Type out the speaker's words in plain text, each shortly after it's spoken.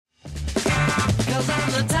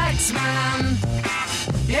tax man.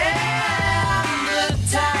 Yeah, I'm the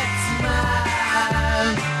tax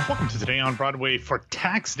man. Welcome to Today on Broadway for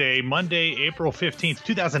Tax Day, Monday, April 15th,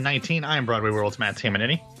 2019. I am Broadway World's Matt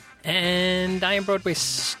Tamanini. And I am Broadway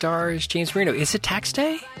stars James Marino. Is it tax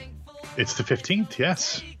day? It's the 15th,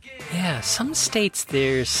 yes. Yeah, some states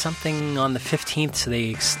there's something on the 15th, so they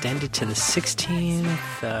extend it to the 16th.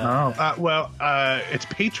 It's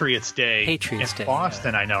Patriots Day. Patriots Day. In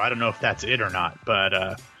Boston, yeah. I know. I don't know if that's it or not,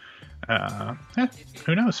 but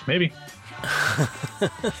who knows? Maybe.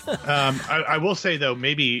 I will say, though,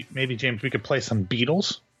 maybe, James, we could play some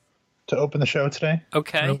Beatles to open the show today.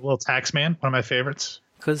 Okay. A little Tax Man, one of my favorites.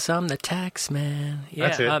 Because I'm the tax man. Yeah,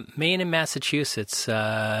 that's it. Maine and Massachusetts,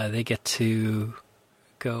 they get to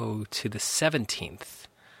go to the 17th.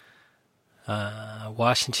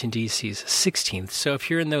 Washington, D.C. is the 16th. So if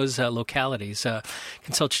you're in those localities,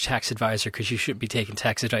 consult your tax advisor because you shouldn't be taking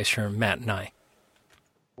tax advice from Matt and I.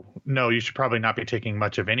 No, you should probably not be taking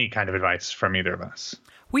much of any kind of advice from either of us.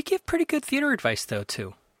 We give pretty good theater advice, though,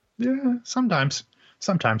 too. Yeah, sometimes.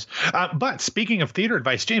 But speaking of theater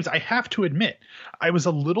advice, James, I have to admit, I was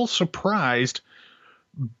a little surprised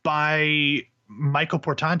by Michael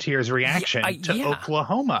Portantier's reaction to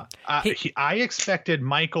Oklahoma. I expected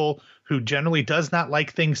Michael, who generally does not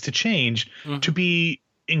like things to change, to be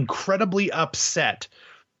incredibly upset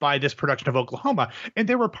by this production of Oklahoma. And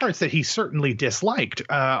there were parts that he certainly disliked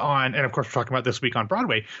and of course, we're talking about this week on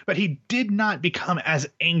Broadway, but he did not become as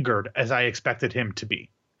angered as I expected him to be.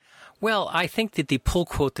 Well, I think that the pull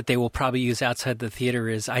quote that they will probably use outside the theater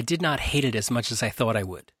is, "I did not hate it as much as I thought I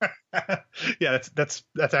would." Yeah, that's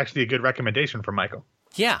actually a good recommendation from Michael.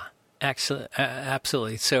 Yeah,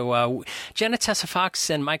 absolutely. So Jenna Tessa Fox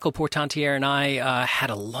and Michael Portantiere and I had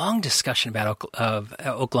a long discussion about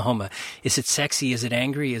Oklahoma. Is it sexy? Is it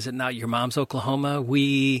angry? Is it not your mom's Oklahoma?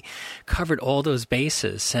 We covered all those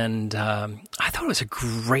bases, and I thought it was a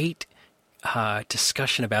great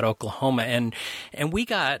discussion about Oklahoma, and we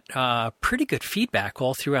got pretty good feedback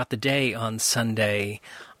all throughout the day on Sunday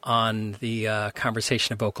on the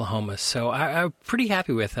conversation of Oklahoma. So I'm pretty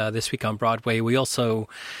happy with this week on Broadway. We also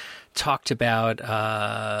talked about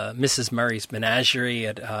Mrs. Murray's Menagerie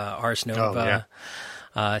at Ars Nova. Oh, yeah.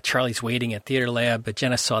 Charlie's Waiting at Theater Lab, but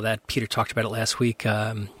Jenna saw that. Peter talked about it last week.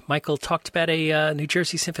 Michael talked about a New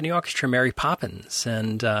Jersey Symphony Orchestra, Mary Poppins.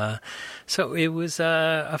 And so it was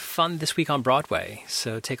a fun this week on Broadway.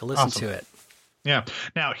 So take a listen to it. Yeah.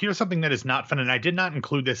 Now, here's something that is not fun, and I did not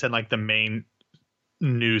include this in like the main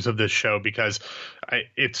news of this show because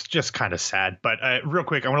it's just kind of sad. But real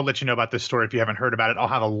quick, I want to let you know about this story if you haven't heard about it. I'll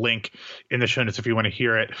have a link in the show notes if you want to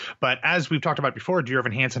hear it. But as we've talked about before, Dear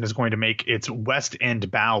Evan Hansen is going to make its West End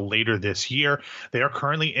bow later this year. They are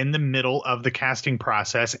currently in the middle of the casting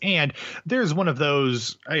process, and there's one of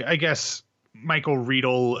those, I guess, Michael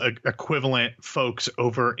Riedel equivalent folks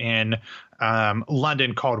over in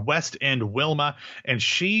London called West End Wilma, and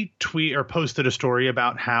she posted a story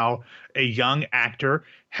about how a young actor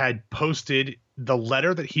had posted the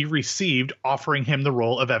letter that he received offering him the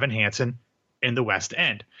role of Evan Hansen in the West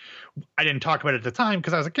End. I didn't talk about it at the time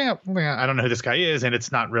because I was like, I don't know who this guy is, and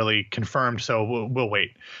it's not really confirmed, so we'll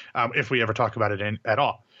wait if we ever talk about it at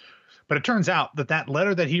all. But it turns out that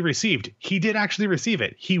letter that he received, he did actually receive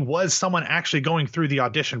it. He was someone actually going through the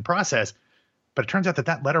audition process. But it turns out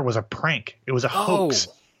that letter was a prank. It was a hoax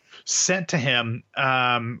sent to him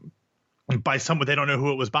by someone. They don't know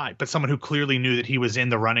who it was by, but someone who clearly knew that he was in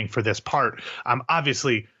the running for this part.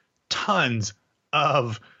 Obviously, tons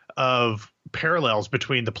of parallels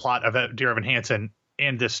between the plot of Dear Evan Hansen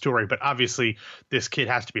and this story. But obviously, this kid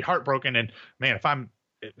has to be heartbroken. And man, if I'm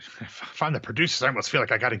the producers, I almost feel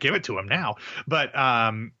like I got to give it to him now. But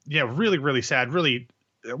really, really sad. Really,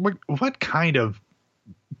 what kind of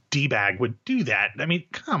D-bag would do that? I mean,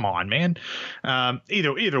 come on, man.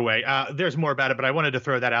 Either way, there's more about it, but I wanted to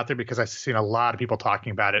throw that out there because I've seen a lot of people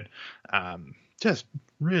talking about it. Just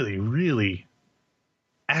really, really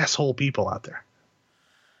asshole people out there.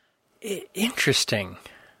 Interesting.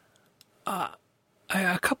 A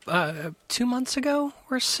couple 2 months ago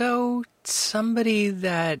or so, somebody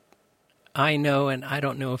that I know, and I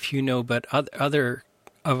don't know if you know, but other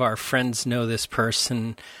of our friends know this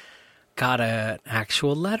person, got an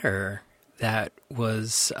actual letter that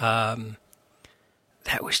was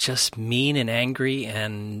just mean and angry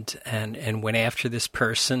and went after this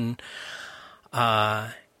person.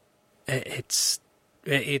 It's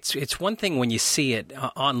one thing when you see it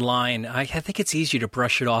online. I think it's easier to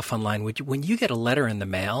brush it off online. When you get a letter in the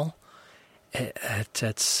mail,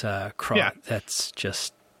 that's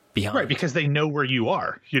just beyond. Right, because they know where you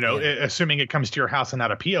are, assuming it comes to your house and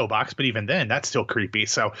not a P.O. box. But even then, that's still creepy.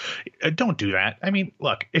 So don't do that. I mean,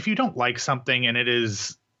 look, if you don't like something and it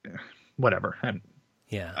is whatever.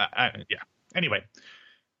 Yeah. Anyway,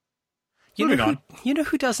 moving on. You know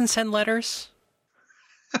who doesn't send letters?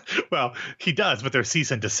 Well, he does, but they're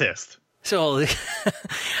cease and desist. So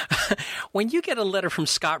when you get a letter from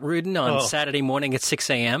Scott Rudin on Saturday morning at 6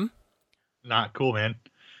 a.m. Not cool, man.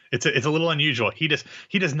 It's a little unusual. He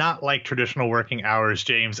does not like traditional working hours,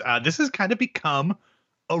 James. This has kind of become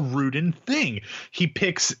a Rudin thing. He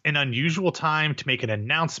picks an unusual time to make an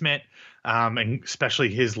announcement, and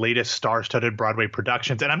especially his latest star-studded Broadway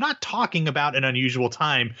productions. And I'm not talking about an unusual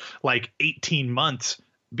time like 18 months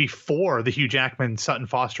before the Hugh Jackman Sutton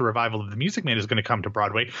Foster revival of The Music Man is going to come to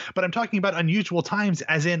Broadway, but I'm talking about unusual times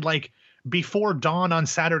as in like before dawn on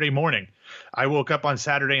Saturday morning. I woke up on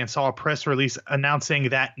Saturday and saw a press release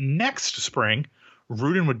announcing that next spring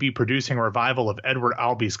Rudin would be producing a revival of Edward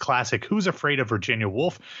Albee's classic Who's Afraid of Virginia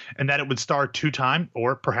Woolf, and that it would star two-time,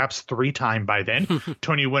 or perhaps three-time by then,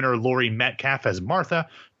 Tony winner Laurie Metcalf as Martha,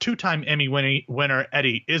 two-time Emmy winner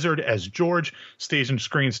Eddie Izzard as George, stage and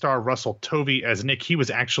screen star Russell Tovey as Nick. He was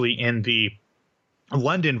actually in the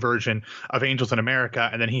London version of Angels in America,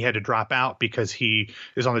 and then he had to drop out because he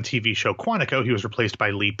is on the TV show Quantico. He was replaced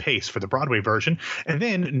by Lee Pace for the Broadway version. And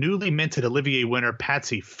then newly minted Olivier winner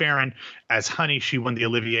Patsy Farron as Honey. She won the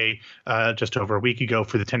Olivier just over a week ago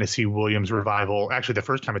for the Tennessee Williams revival. Actually, the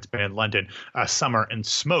first time it's been in London, Summer and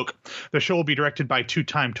Smoke. The show will be directed by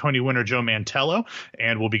two-time Tony winner Joe Mantello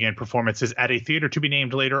and will begin performances at a theater to be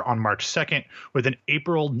named later on March 2nd with an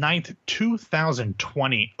April 9th,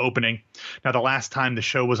 2020 opening. Now, the last time the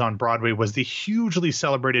show was on Broadway was the hugely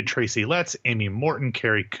celebrated Tracy Letts, Amy Morton,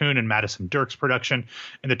 Carrie Coon, and Madison Dirks production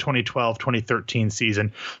in the 2012-2013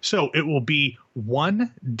 season. So it will be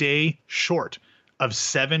 1 day short of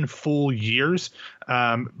 7 full years,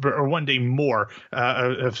 or 1 day more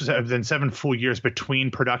than 7 full years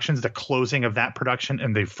between productions, the closing of that production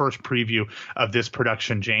and the first preview of this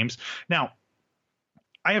production, James. Now,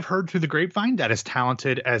 I have heard through the grapevine that as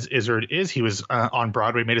talented as Izzard is, he was on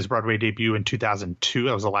Broadway, made his Broadway debut in 2002.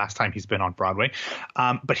 That was the last time he's been on Broadway.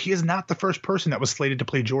 But he is not the first person that was slated to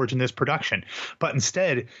play George in this production. But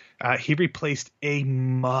instead, he replaced a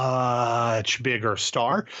much bigger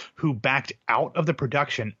star who backed out of the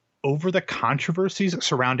production over the controversies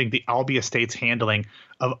surrounding the Albee Estate's handling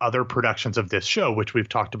of other productions of this show, which we've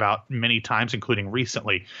talked about many times, including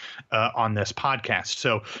recently on this podcast.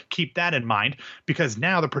 So keep that in mind, because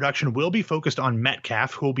now the production will be focused on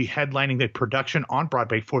Metcalf, who will be headlining the production on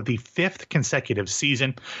Broadway for the 5th consecutive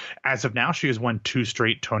season. As of now, she has won 2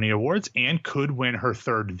 straight Tony Awards and could win her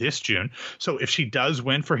 3rd this June. So if she does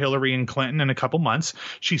win for Hillary and Clinton in a couple months,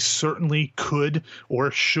 she certainly could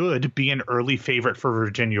or should be an early favorite for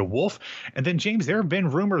Virginia Woolf. And then, James, there have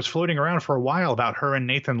been rumors floating around for a while about her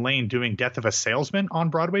and Nathan Lane doing Death of a Salesman on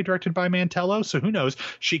Broadway, directed by Mantello. So who knows?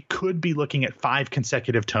 She could be looking at 5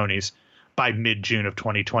 consecutive Tonys by mid-June of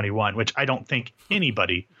 2021, which I don't think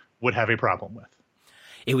anybody would have a problem with.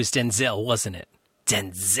 It was Denzel, wasn't it?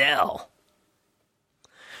 Denzel.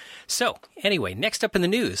 So, anyway, next up in the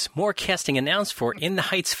news, more casting announced for In the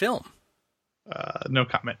Heights film. No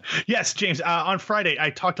comment. Yes, James, on Friday, I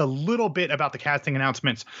talked a little bit about the casting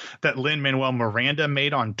announcements that Lin-Manuel Miranda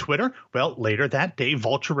made on Twitter. Well, later that day,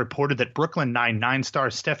 Vulture reported that Brooklyn Nine-Nine star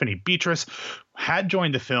Stephanie Beatrice had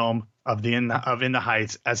joined the film of In the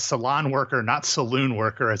Heights as salon worker, not saloon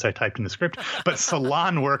worker, as I typed in the script, but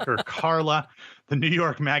salon worker Carla. The New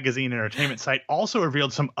York Magazine entertainment site also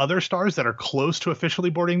revealed some other stars that are close to officially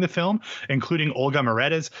boarding the film, including Olga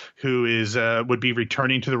Moretz, who would be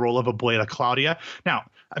returning to the role of Abuela Claudia. Now,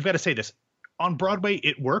 I've got to say this. On Broadway,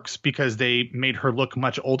 it works because they made her look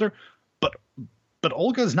much older, but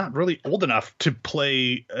Olga's not really old enough to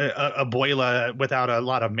play Abuela without a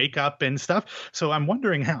lot of makeup and stuff. So I'm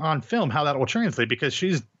wondering on film how that will translate, because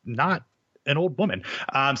she's not an old woman.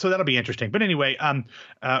 So that'll be interesting. But anyway,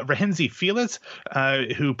 Rahenzi Felix,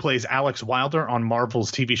 who plays Alex Wilder on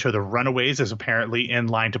Marvel's TV show The Runaways, is apparently in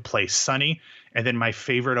line to play Sunny. And then my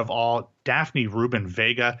favorite of all, Daphne Rubin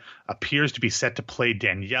Vega, appears to be set to play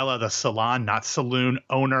Daniela, the salon, not saloon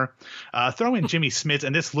owner. Throw in Jimmy Smits,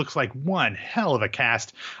 and this looks like one hell of a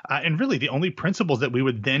cast. And really, the only principals that we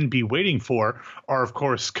would then be waiting for are, of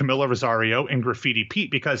course, Camila Rosario and Graffiti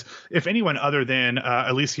Pete, because if anyone other than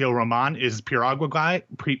Alicio Roman is Piragua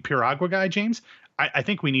guy, James, I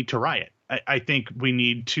think we need to riot. I think we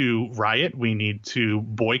need to riot. We need to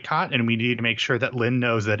boycott, and we need to make sure that Lynn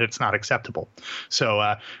knows that it's not acceptable.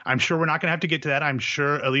 So I'm sure we're not going to have to get to that. I'm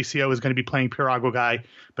sure Alicio is going to be playing Piragua Guy,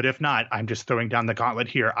 but if not, I'm just throwing down the gauntlet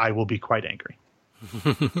here. I will be quite angry.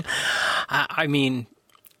 I mean,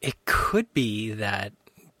 it could be that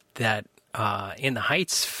In the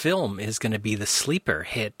Heights film is going to be the sleeper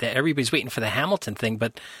hit that everybody's waiting for the Hamilton thing,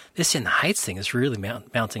 but this In the Heights thing is really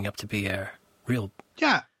mounting up to be a real.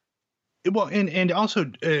 Yeah. Well, and also,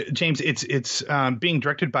 James, it's being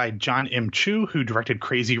directed by John M. Chu, who directed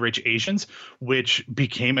Crazy Rich Asians, which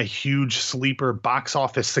became a huge sleeper box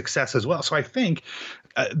office success as well. So I think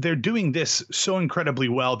they're doing this so incredibly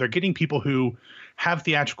well. They're getting people who have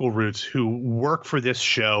theatrical roots, who work for this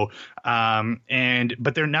show,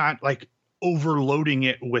 but they're not like overloading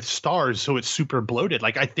it with stars so it's super bloated.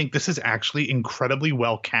 Like, I think this is actually incredibly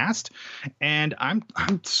well cast, and I'm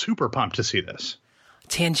super pumped to see this.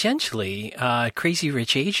 Tangentially, Crazy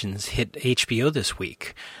Rich Asians hit HBO this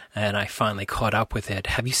week, and I finally caught up with it.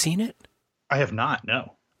 Have you seen it? I have not,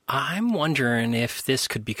 no. I'm wondering if this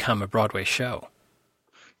could become a Broadway show.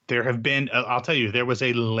 There have been, I'll tell you, there was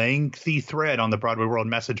a lengthy thread on the Broadway World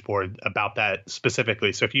message board about that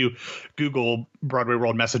specifically. So if you Google Broadway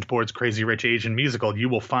World message boards Crazy Rich Asian musical, you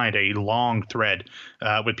will find a long thread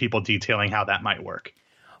with people detailing how that might work.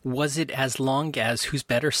 Was it as long as Who's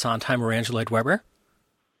Better, Sondheim or Angela Lloyd Webber?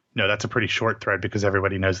 No, that's a pretty short thread because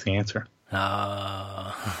everybody knows the answer.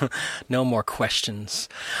 No more questions.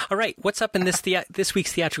 All right, what's up in this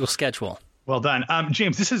week's theatrical schedule? Well done.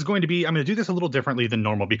 James, this is going to be, I'm going to do this a little differently than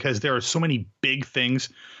normal because there are so many big things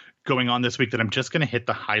going on this week that I'm just going to hit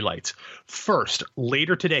the highlights. First,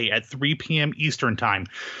 later today at 3 p.m. Eastern Time,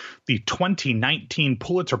 the 2019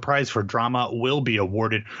 Pulitzer Prize for Drama will be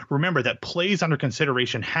awarded. Remember that plays under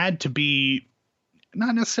consideration had to be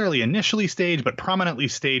not necessarily initially staged, but prominently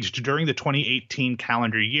staged during the 2018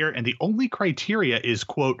 calendar year. And the only criteria is,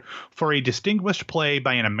 quote, for a distinguished play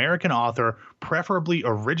by an American author, preferably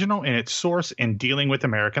original in its source and dealing with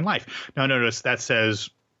American life. Now, notice that says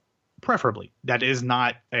preferably. That is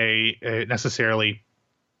not a necessarily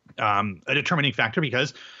a determining factor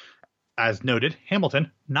because, as noted,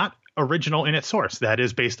 Hamilton, not original in its source. That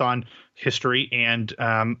is based on history and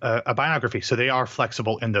a biography. So they are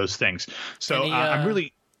flexible in those things. So I'm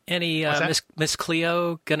really... Miss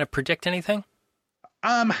Cleo going to predict anything?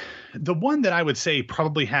 The one that I would say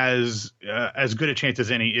probably has as good a chance as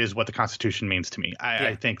any is What the Constitution Means to Me.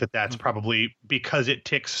 I think that's probably because it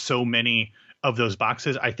ticks so many of those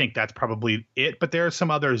boxes. I think that's probably it. But there are some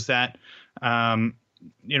others that...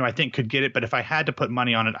 I think could get it, but if I had to put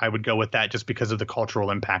money on it, I would go with that just because of the cultural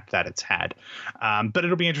impact that it's had. But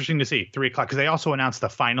it'll be interesting to see 3 o'clock because they also announced the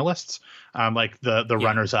finalists, like the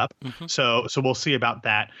runners up. Mm-hmm. So we'll see about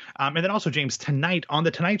that. And then also, James, tonight on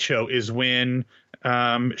the Tonight Show is when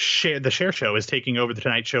the Cher Show is taking over the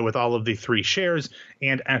Tonight Show with all of the 3 Chers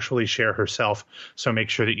and actually Cher herself. So make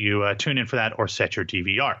sure that you tune in for that or set your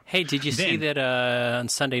DVR. Hey, did you see that on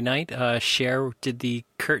Sunday night, Cher did the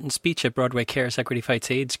curtain speech at Broadway Cares Equity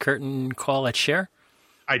Fights AIDS curtain call at Cher?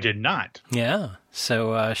 I did not. Yeah.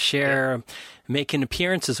 So Cher making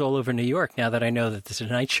appearances all over New York now that I know that the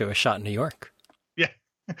Tonight Show is shot in New York. Yeah.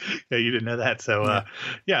 Yeah, you didn't know that. So,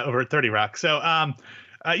 over at 30 Rock. So,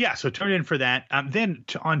 so tune in for that. Then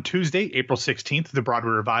on Tuesday, April 16th, the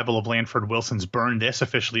Broadway revival of Lanford Wilson's Burn This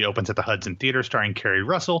officially opens at the Hudson Theater, starring Kerry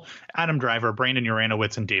Russell, Adam Driver, Brandon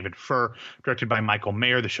Uranowitz, and David Furr, directed by Michael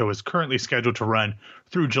Mayer. The show is currently scheduled to run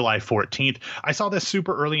through July 14th. I saw this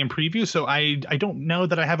super early in preview, so I don't know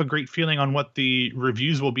that I have a great feeling on what the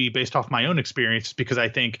reviews will be based off my own experience, because I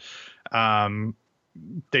think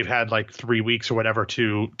they've had like 3 weeks or whatever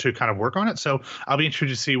to kind of work on it. So I'll be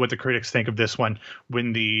interested to see what the critics think of this one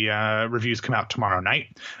when the reviews come out tomorrow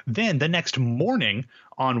night. Then the next morning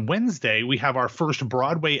on Wednesday, we have our first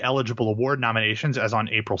Broadway eligible award nominations as on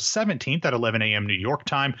April 17th at 11 a.m. New York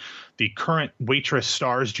time. The current Waitress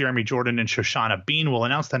stars Jeremy Jordan and Shoshana Bean will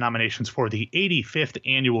announce the nominations for the 85th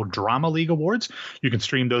Annual Drama League Awards. You can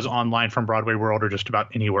stream those online from Broadway World or just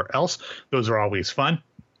about anywhere else. Those are always fun.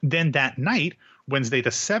 Then that night, Wednesday the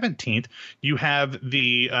 17th, you have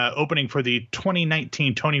the opening for the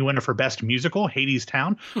 2019 Tony winner for Best Musical,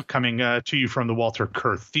 Hadestown, coming to you from the Walter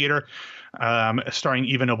Kerr Theater, starring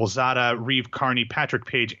Eva Noblezada, Reeve Carney, Patrick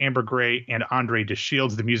Page, Amber Gray, and Andre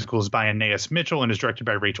DeShields. The musical is by Aeneas Mitchell and is directed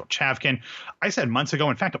by Rachel Chavkin. I said months ago,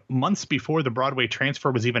 in fact, months before the Broadway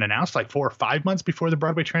transfer was even announced, like 4 or 5 months before the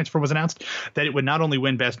Broadway transfer was announced, that it would not only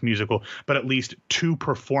win Best Musical, but at least 2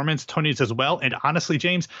 performance Tonys as well. And honestly,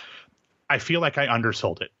 James, I feel like I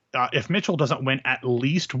undersold it. If Mitchell doesn't win at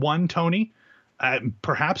least 1 Tony,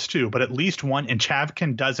 perhaps 2, but at least 1, and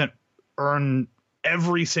Chavkin doesn't earn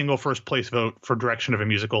every single first place vote for direction of a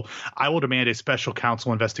musical, I will demand a special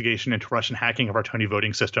counsel investigation into Russian hacking of our Tony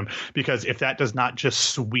voting system, because if that does not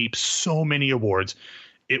just sweep so many awards,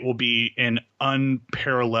 it will be an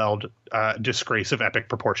unparalleled disgrace of epic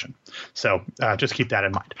proportion. So just keep that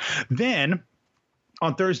in mind. Then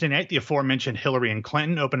on Thursday night, the aforementioned Hillary and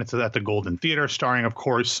Clinton open at the Golden Theater, starring, of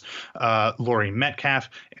course, Laurie Metcalf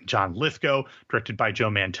and John Lithgow, directed by Joe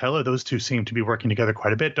Mantello. Those two seem to be working together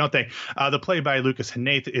quite a bit, don't they? The play by Lucas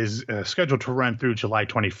Hnath is scheduled to run through July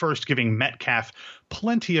 21st, giving Metcalf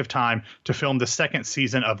plenty of time to film the second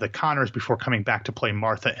season of The Conners before coming back to play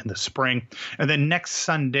Martha in the spring. And then next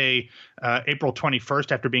Sunday, April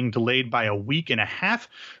 21st, after being delayed by a week and a half,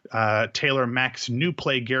 Taylor Mack's new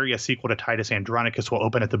play, Gary, a sequel to Titus Andronicus, will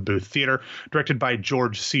open at the Booth Theater, directed by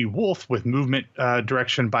George C. Wolfe, with movement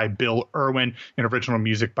direction by Bill Irwin and original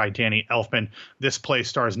music by Danny Elfman. This play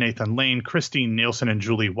stars Nathan Lane, Christine Nielsen, and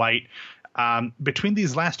Julie White. Between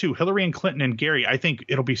these last two, Hillary and Clinton and Gary, I think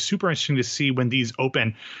it'll be super interesting to see when these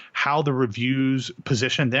open, how the reviews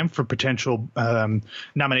position them for potential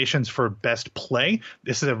nominations for Best Play.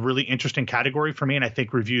 This is a really interesting category for me, and I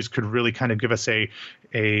think reviews could really kind of give us a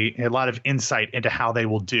lot of insight into how they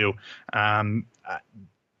will do. I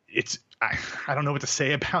don't know what to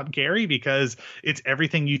say about Gary, because it's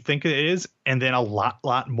everything you think it is and then a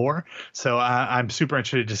lot more. So I'm super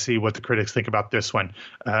interested to see what the critics think about this one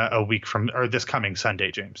a week from, or this coming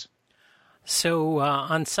Sunday, James. So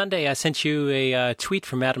on Sunday, I sent you a tweet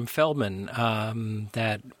from Adam Feldman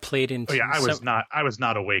that played into. Oh yeah, I was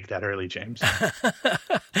not awake that early, James.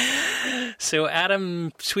 So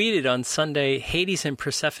Adam tweeted on Sunday, Hades and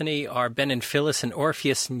Persephone are Ben and Phyllis, and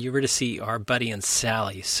Orpheus and Eurydice are Buddy and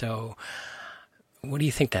Sally. So what do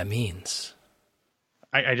you think that means?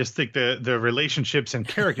 I just think the relationships and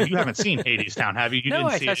characters. You haven't seen Hades Town, have you? You No,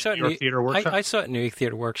 didn't see it at New York Theater Workshop? I saw it in New York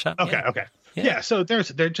Theater Workshop. Okay, okay. Yeah, so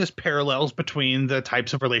they're just parallels between the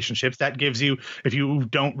types of relationships. That gives you, if you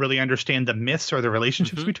don't really understand the myths or the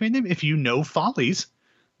relationships between them, if you know Follies,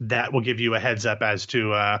 that will give you a heads up as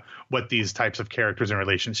to what these types of characters and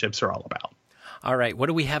relationships are all about. All right, what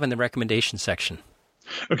do we have in the recommendation section?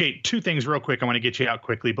 Okay, two things real quick. I want to get you out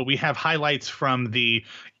quickly, but we have highlights from the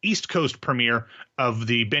East Coast premiere of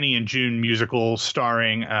the Benny and June musical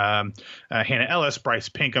starring Hannah Ellis, Bryce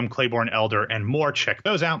Pinkham, Claiborne Elder, and more. Check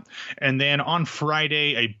those out. And then on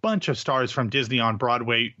Friday, a bunch of stars from Disney on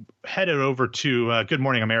Broadway headed over to Good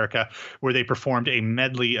Morning America, where they performed a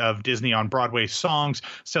medley of Disney on Broadway songs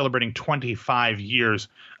celebrating 25 years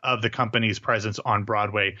of the company's presence on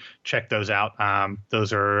Broadway. Check those out.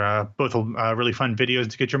 Those are both really fun videos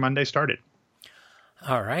to get your Monday started.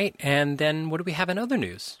 All right. And then what do we have in other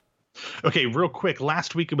news? Okay, real quick.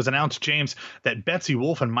 Last week it was announced, James, that Betsy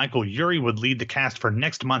Wolfe and Michael Urie would lead the cast for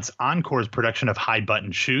next month's Encore's production of High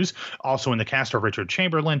Button Shoes. Also in the cast are Richard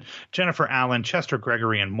Chamberlain, Jennifer Allen, Chester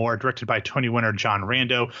Gregory, and more. Directed by Tony winner John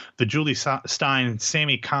Rando. The Julie Stein,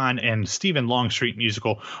 Sammy Kahn, and Stephen Longstreet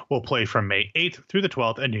musical will play from May 8th through the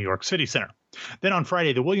 12th at New York City Center. Then on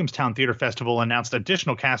Friday, the Williamstown Theater Festival announced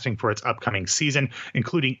additional casting for its upcoming season,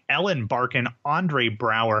 including Ellen Barkin, Andre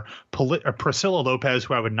Brower, Priscilla Lopez,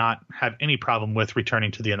 who I would not have any problem with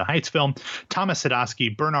returning to the In the Heights film, Thomas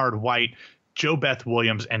Sadowski, Bernard White, Joe Beth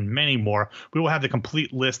Williams, and many more. We will have the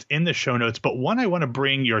complete list in the show notes, but one I want to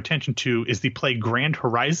bring your attention to is the play Grand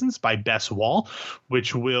Horizons by Bess Wall,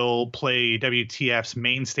 which will play WTF's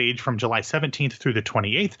main stage from July 17th through the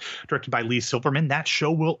 28th, directed by Lee Silverman. That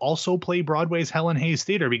show will also play Broadway's Helen Hayes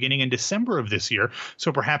Theater beginning in December of this year,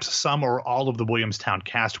 so perhaps some or all of the Williamstown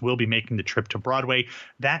cast will be making the trip to Broadway.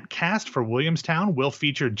 That cast for Williamstown will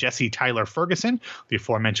feature Jesse Tyler Ferguson, the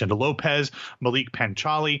aforementioned Lopez, Malik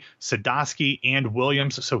Panchali, Sadowski, and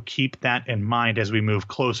Williams, so keep that in mind as we move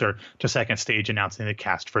closer to second stage announcing the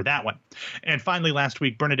cast for that one. And finally, last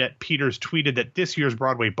week, Bernadette Peters tweeted that this year's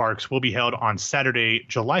Broadway Barks will be held on Saturday,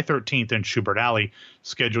 July 13th in Schubert Alley.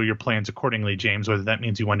 Schedule your plans accordingly, James, whether that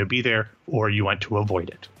means you want to be there or you want to avoid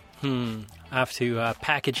it. I have to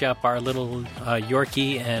package up our little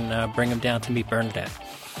Yorkie and bring him down to meet Bernadette.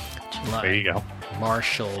 There you go.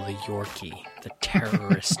 Marshall the Yorkie, the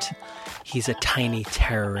terrorist. He's a tiny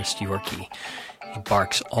terrorist Yorkie. He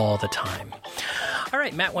barks all the time. All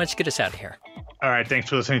right, Matt, why don't you get us out of here? All right, thanks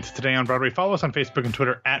for listening to Today on Broadway. Follow us on Facebook and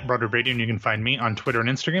Twitter at Broadway Radio, and you can find me on Twitter and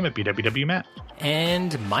Instagram at BWWMatt.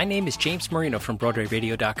 And my name is James Marino from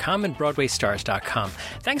BroadwayRadio.com and BroadwayStars.com.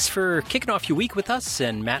 Thanks for kicking off your week with us,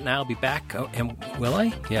 and Matt and I will be back. Oh, and will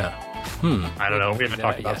I? Yeah. I don't know. We haven't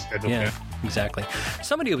talked about schedule yet. Exactly.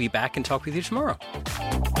 Somebody will be back and talk with you tomorrow.